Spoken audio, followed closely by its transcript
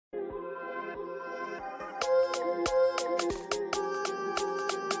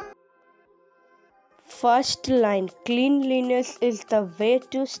First line, cleanliness is the way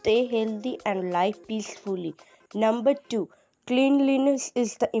to stay healthy and live peacefully. Number 2, cleanliness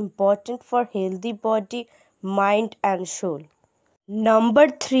is the important for healthy body, mind and soul. Number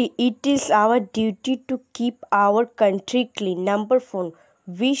 3, it is our duty to keep our country clean. Number 4,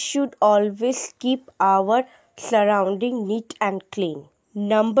 we should always keep our surrounding neat and clean.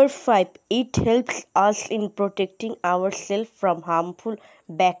 Number 5, it helps us in protecting ourselves from harmful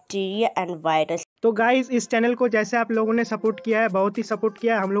bacteria and virus. तो guys इस channel को जैसे आप लोगों ने support किया है, बहुत ही सपोर्ट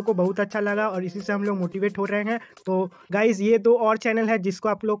किया है, हम लोग को बहुत अच्छा लगा और इसी से हम लोग मोटिवेट हो रहे हैं। तो गाइज ये 2 और चैनल है जिसको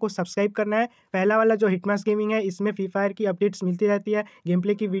आप लोगों को सब्सक्राइब करना है। पहला वाला जो हिटमास गेमिंग है, इसमें फ्री फायर की अपडेट्स मिलती रहती है, गेम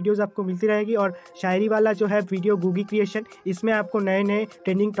प्ले की वीडियोज़ आपको मिलती रहेगी। और शायरी वाला जो है वीडियो गूगी क्रिएशन, इसमें आपको नए नए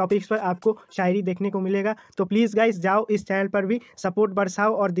ट्रेंडिंग टॉपिक्स पर आपको शायरी देखने को मिलेगा। तो प्लीज़ गाइज जाओ इस चैनल पर भी सपोर्ट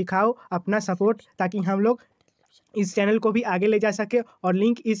बरसाओ और दिखाओ अपना सपोर्ट, ताकि हम लोग इस चैनल को भी आगे ले जा सके। और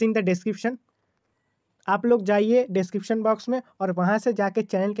link is in the description, आप लोग जाइए डिस्क्रिप्शन बॉक्स में और वहां से जाके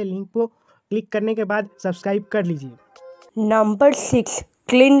चैनल के लिंक को क्लिक करने के बाद सब्सक्राइब कर लीजिए। Number 6,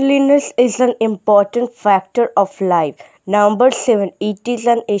 cleanliness is an important factor of life. Number 7, it is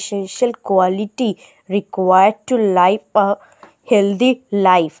an essential quality required to live a healthy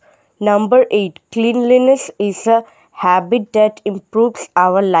life. Number 8, cleanliness is a habit that improves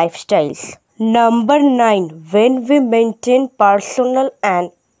our lifestyles. Number 9, when we maintain personal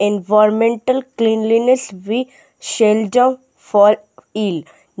and environmental cleanliness, we seldom fall ill.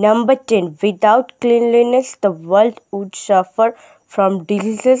 Number 10, without cleanliness, the world would suffer from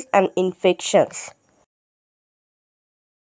diseases and infections.